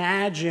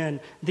imagine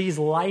these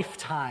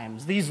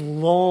lifetimes, these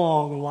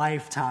long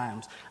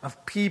lifetimes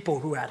of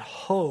people who had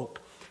hope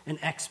and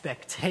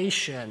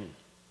expectation.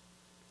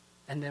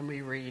 And then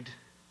we read,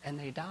 and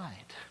they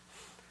died.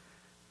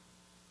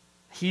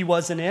 He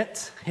wasn't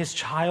it, his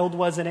child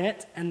wasn't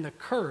it, and the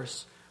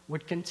curse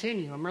would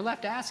continue. And we're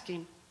left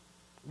asking,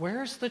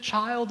 where's the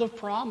child of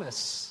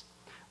promise?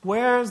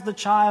 Where's the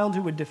child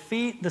who would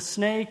defeat the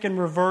snake and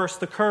reverse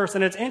the curse?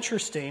 And it's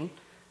interesting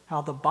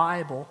how the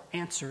Bible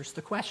answers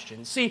the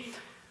question. See,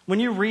 when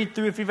you read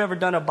through, if you've ever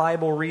done a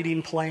Bible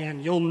reading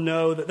plan, you'll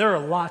know that there are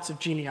lots of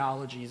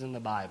genealogies in the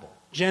Bible.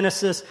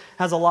 Genesis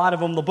has a lot of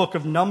them. The book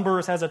of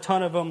Numbers has a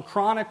ton of them.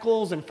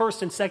 Chronicles and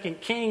 1st and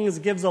 2nd Kings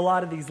gives a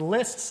lot of these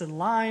lists and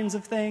lines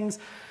of things.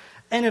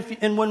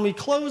 And when we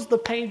close the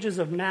pages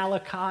of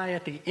Malachi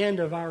at the end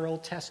of our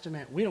Old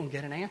Testament, we don't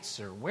get an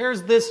answer.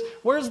 Where's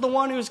the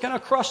one who's going to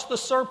crush the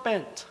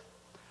serpent?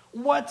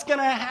 What's going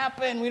to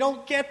happen? We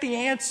don't get the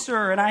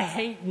answer. And I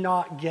hate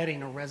not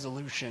getting a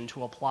resolution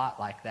to a plot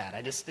like that.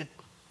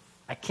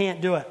 I can't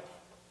do it.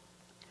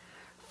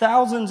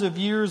 thousands of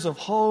years of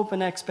hope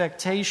and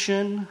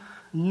expectation,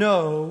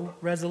 no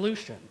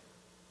resolution.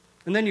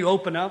 And then you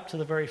open up to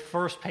the very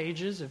first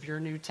pages of your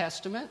New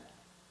Testament,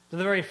 to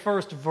the very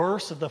first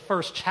verse of the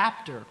first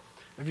chapter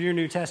of your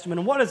New Testament.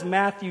 And what does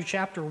Matthew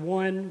chapter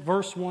 1,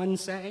 verse 1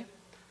 say?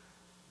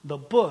 The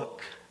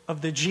book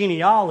of the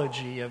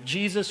genealogy of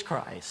Jesus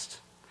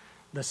Christ,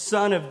 the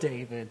son of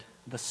David,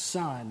 the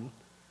son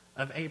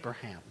of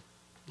Abraham.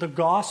 The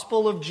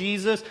gospel of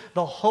Jesus,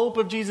 the hope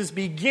of Jesus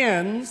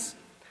begins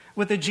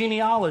with a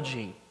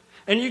genealogy.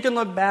 And you can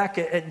look back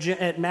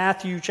at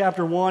Matthew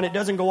chapter 1. It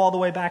doesn't go all the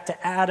way back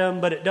to Adam,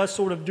 but it does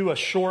sort of do a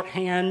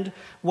shorthand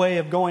way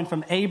of going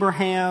from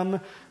Abraham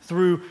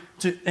through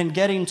to and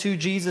getting to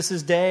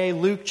Jesus' day.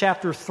 Luke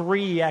chapter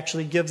 3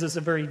 actually gives us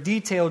a very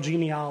detailed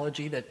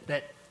genealogy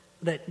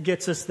that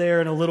gets us there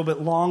in a little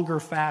bit longer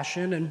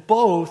fashion. And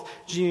both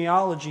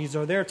genealogies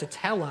are there to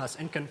tell us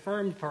and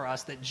confirm for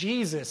us that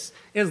Jesus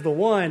is the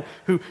one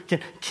who can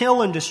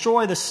kill and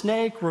destroy the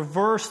snake,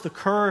 reverse the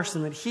curse,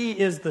 and that he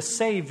is the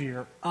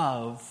Savior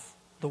of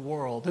the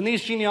world. And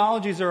these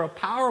genealogies are a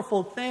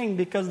powerful thing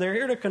because they're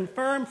here to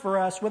confirm for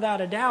us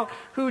without a doubt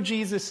who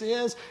Jesus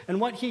is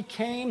and what he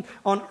came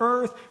on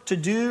earth to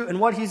do and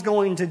what he's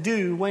going to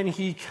do when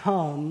he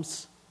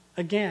comes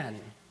again.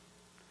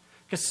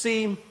 Because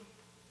see,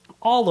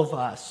 all of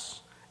us,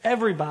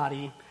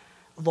 everybody,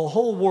 the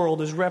whole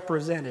world is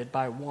represented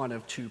by one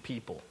of two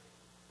people.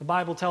 The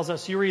Bible tells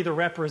us you're either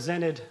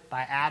represented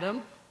by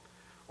Adam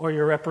or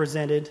you're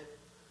represented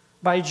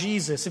by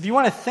Jesus. If you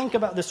want to think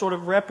about this sort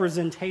of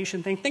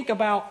representation thing, think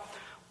about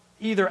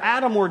either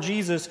Adam or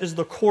Jesus is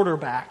the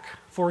quarterback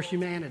for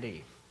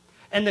humanity.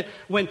 And that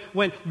when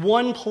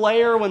one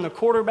player, when the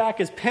quarterback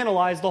is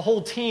penalized, the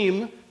whole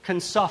team can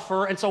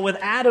suffer. And so with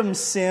Adam's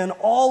sin,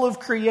 all of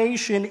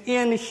creation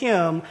in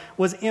him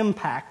was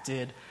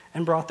impacted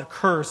and brought the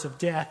curse of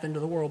death into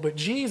the world. But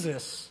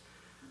Jesus,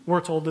 we're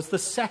told, is the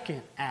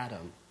second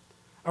Adam.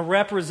 A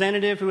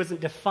representative who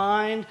isn't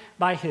defined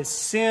by his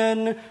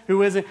sin,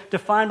 who isn't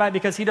defined by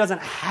because he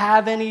doesn't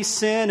have any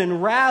sin,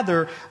 and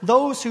rather,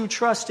 those who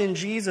trust in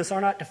Jesus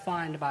are not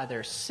defined by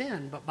their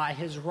sin, but by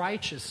his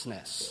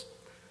righteousness.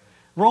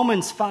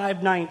 Romans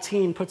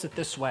 5:19 puts it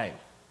this way.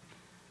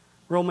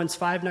 Romans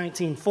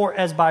 5:19, for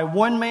as by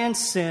one man's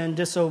sin,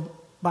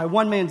 by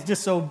one man's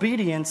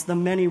disobedience, the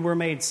many were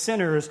made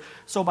sinners,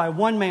 so by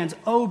one man's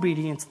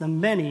obedience, the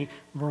many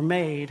were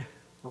made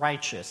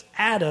righteous.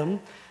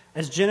 Adam,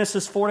 as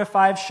Genesis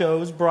 4-5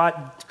 shows,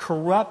 brought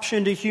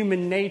corruption to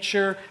human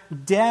nature,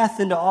 death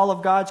into all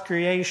of God's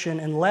creation,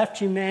 and left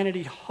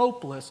humanity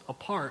hopeless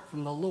apart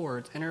from the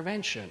Lord's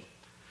intervention.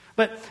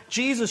 But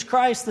Jesus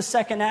Christ, the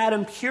second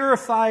Adam,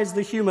 purifies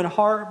the human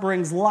heart,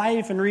 brings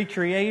life and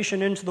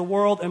recreation into the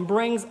world, and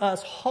brings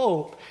us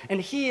hope. And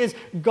he is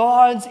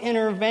God's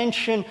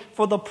intervention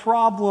for the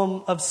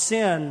problem of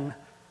sin.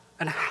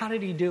 And how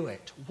did he do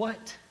it?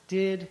 What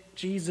did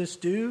Jesus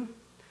do?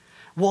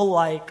 Well,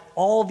 like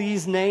all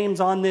these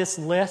names on this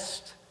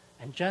list,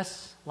 and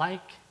just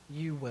like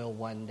you will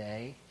one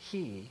day,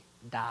 he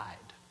died.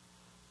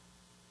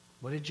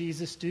 What did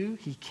Jesus do?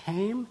 He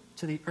came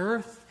to the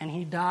earth and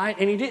he died.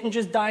 And he didn't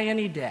just die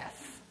any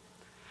death,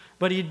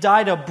 but he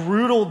died a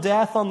brutal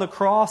death on the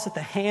cross at the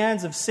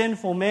hands of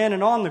sinful men.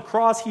 And on the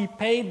cross, he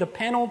paid the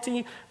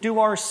penalty due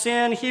our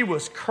sin. He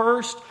was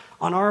cursed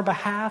on our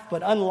behalf.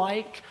 But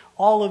unlike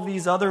all of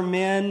these other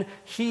men,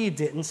 he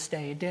didn't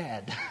stay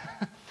dead.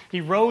 He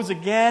rose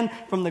again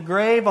from the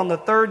grave on the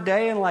third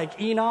day, and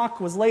like Enoch,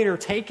 was later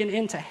taken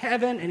into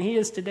heaven. And he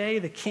is today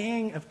the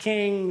King of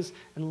kings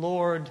and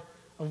Lord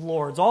of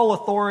lords. All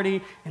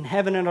authority in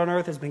heaven and on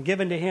earth has been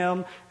given to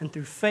him, and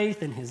through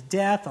faith in his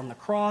death on the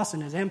cross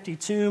and his empty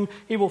tomb,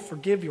 he will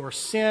forgive your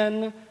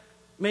sin,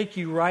 make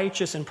you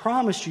righteous, and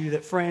promise you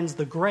that, friends,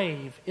 the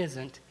grave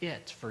isn't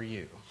it for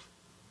you.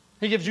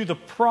 He gives you the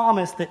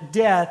promise that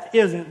death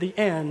isn't the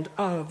end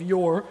of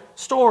your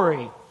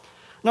story.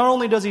 Not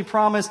only does he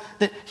promise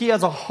that he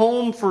has a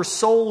home for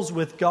souls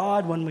with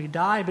God when we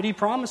die, but he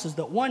promises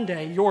that one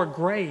day your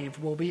grave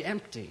will be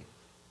empty.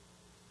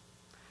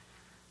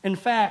 In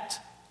fact,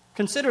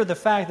 consider the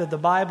fact that the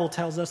Bible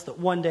tells us that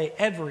one day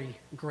every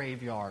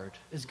graveyard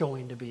is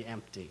going to be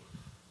empty.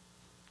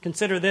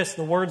 Consider this,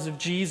 the words of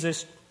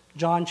Jesus,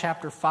 John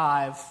chapter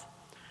 5.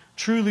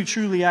 Truly,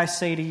 truly, I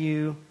say to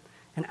you,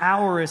 an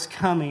hour is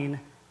coming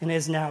and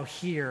is now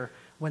here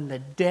when the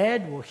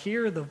dead will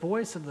hear the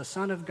voice of the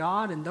Son of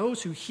God, and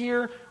those who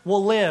hear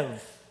will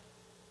live.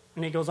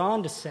 And he goes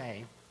on to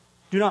say,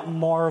 do not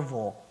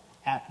marvel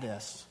at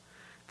this.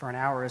 For an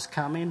hour is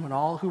coming when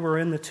all who are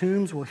in the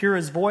tombs will hear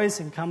his voice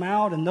and come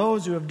out, and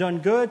those who have done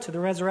good to the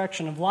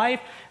resurrection of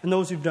life, and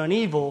those who've done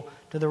evil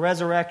to the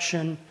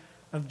resurrection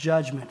of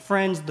judgment.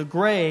 Friends, the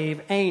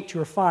grave ain't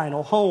your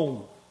final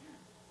home.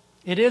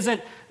 It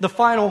isn't the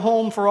final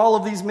home for all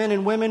of these men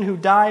and women who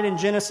died in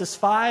Genesis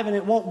 5, and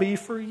it won't be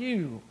for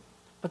you.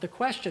 But the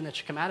question that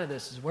should come out of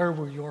this is, where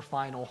will your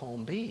final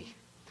home be?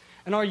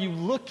 And are you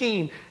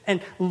looking and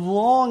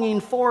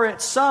longing for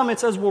it? Some, it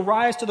says, will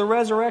rise to the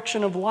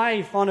resurrection of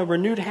life on a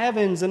renewed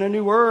heavens and a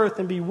new earth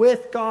and be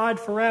with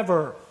God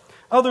forever.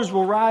 Others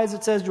will rise,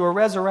 it says, to a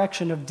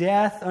resurrection of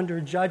death under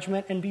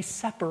judgment and be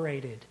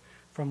separated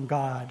from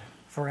God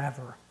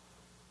forever.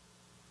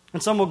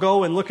 And some will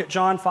go and look at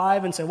John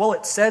 5 and say, well,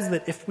 it says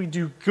that if we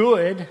do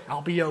good,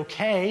 I'll be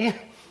okay.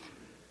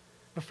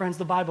 But friends,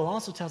 the Bible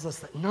also tells us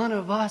that none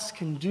of us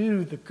can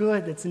do the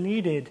good that's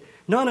needed.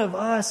 None of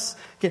us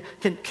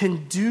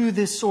can do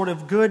this sort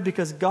of good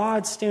because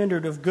God's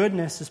standard of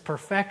goodness is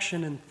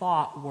perfection in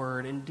thought,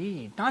 word, and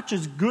deed. Not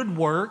just good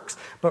works,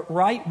 but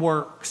right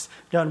works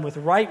done with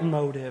right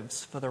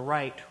motives for the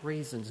right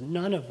reasons.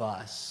 None of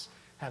us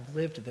have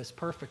lived this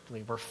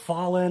perfectly. We're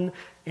fallen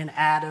in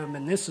Adam,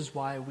 and this is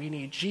why we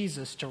need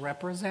Jesus to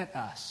represent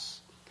us.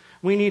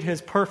 We need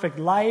his perfect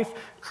life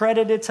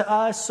credited to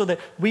us so that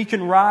we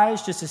can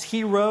rise just as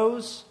he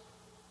rose.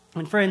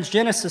 And friends,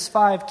 Genesis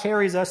 5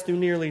 carries us through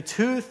nearly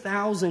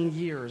 2,000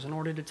 years in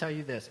order to tell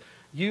you this.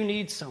 You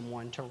need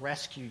someone to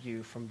rescue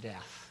you from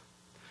death.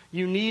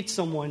 You need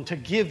someone to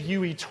give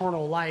you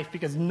eternal life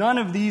because none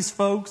of these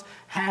folks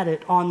had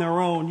it on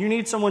their own. You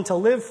need someone to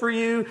live for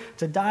you,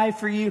 to die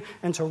for you,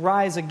 and to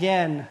rise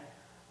again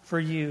for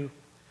you.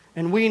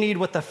 And we need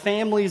what the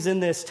families in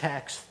this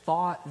text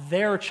thought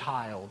their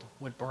child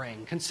would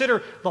bring.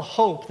 Consider the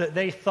hope that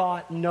they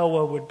thought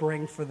Noah would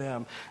bring for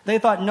them. They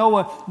thought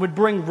Noah would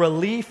bring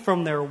relief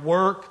from their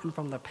work and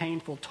from the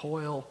painful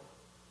toil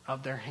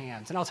of their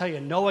hands. And I'll tell you,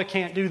 Noah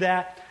can't do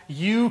that.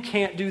 You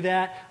can't do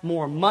that.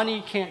 More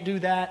money can't do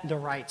that. The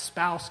right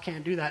spouse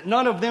can't do that.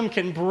 None of them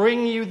can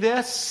bring you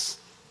this.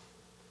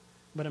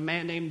 But a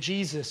man named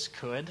Jesus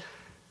could,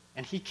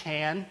 and he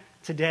can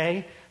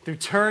today. Through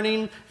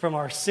turning from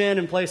our sin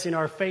and placing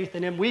our faith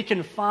in him, we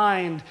can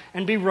find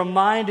and be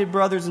reminded,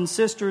 brothers and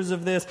sisters,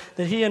 of this,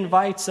 that he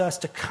invites us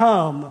to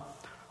come,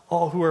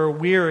 all who are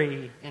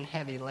weary and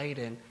heavy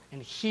laden,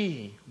 and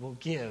he will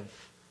give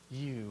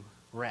you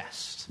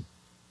rest.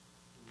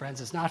 Friends,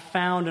 it's not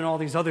found in all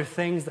these other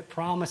things that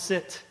promise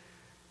it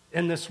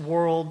in this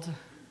world.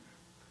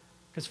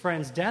 Because,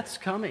 friends, death's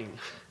coming.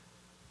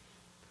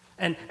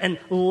 And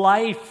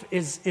life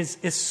is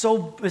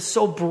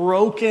so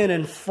broken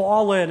and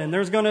fallen, and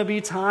there's going to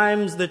be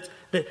times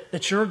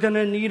that you're going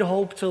to need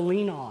hope to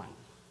lean on.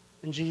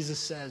 And Jesus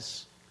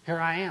says, here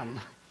I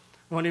am.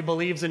 One who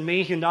believes in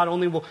me, he not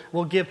only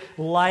will give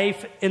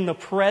life in the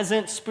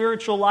present,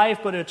 spiritual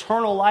life, but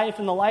eternal life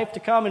in the life to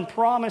come, and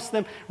promise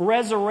them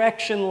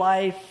resurrection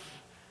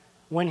life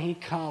when he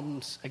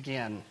comes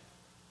again.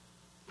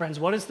 Friends,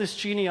 what does this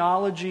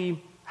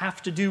genealogy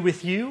have to do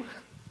with you?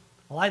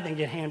 Well, I think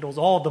it handles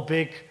all the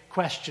big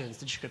questions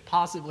that you could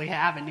possibly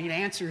have and need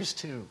answers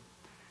to.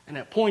 And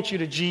it points you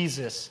to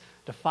Jesus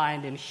to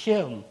find in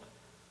him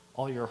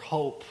all your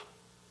hope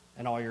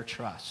and all your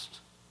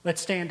trust.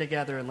 Let's stand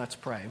together and let's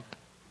pray.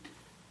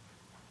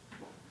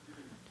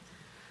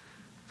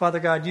 Father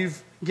God,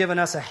 you've given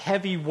us a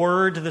heavy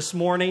word this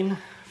morning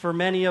for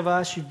many of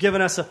us. You've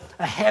given us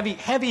a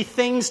heavy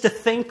things to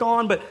think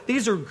on, but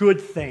these are good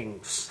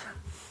things.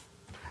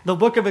 The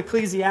book of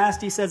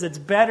Ecclesiastes says it's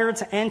better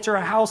to enter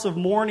a house of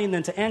mourning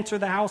than to enter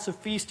the house of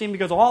feasting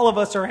because all of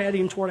us are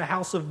heading toward a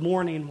house of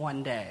mourning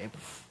one day.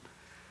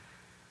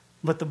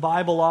 But the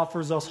Bible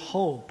offers us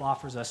hope,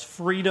 offers us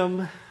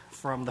freedom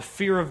from the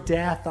fear of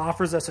death,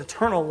 offers us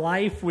eternal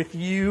life with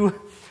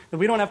you, that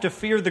we don't have to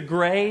fear the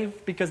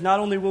grave because not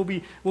only will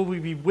we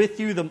be with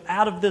you, the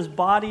out of this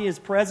body is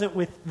present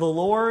with the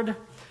Lord,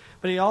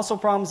 but he also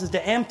promises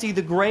to empty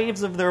the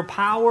graves of their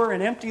power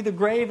and empty the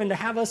grave and to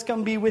have us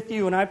come be with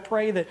you. And I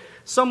pray that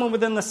someone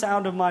within the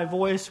sound of my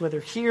voice, whether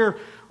here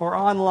or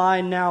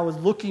online now, is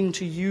looking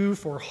to you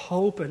for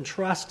hope and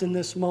trust in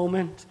this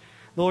moment.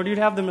 Lord, you'd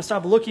have them to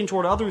stop looking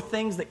toward other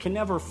things that can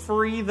never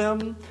free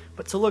them,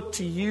 but to look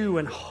to you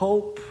and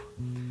hope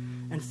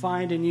and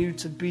find in you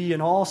to be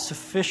an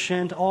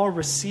all-sufficient,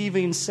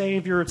 all-receiving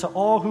Savior. To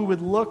all who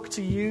would look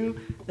to you,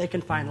 they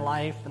can find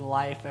life and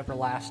life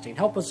everlasting.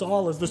 Help us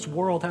all as this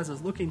world has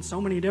us looking so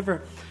many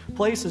different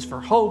places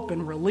for hope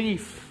and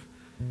relief.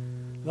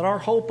 That our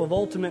hope of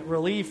ultimate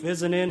relief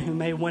isn't in who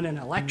may win an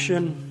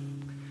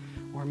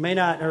election or may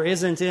not, or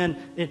isn't in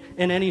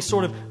any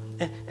sort of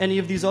any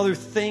of these other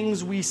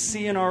things we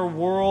see in our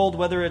world,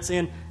 whether it's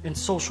in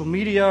social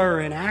media or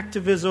in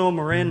activism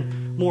or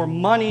in more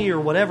money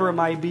or whatever it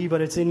might be, but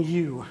it's in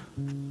you.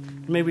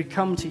 And may we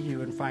come to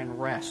you and find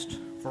rest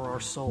for our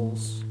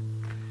souls.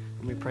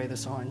 And we pray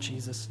this all in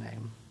Jesus'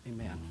 name.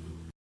 Amen.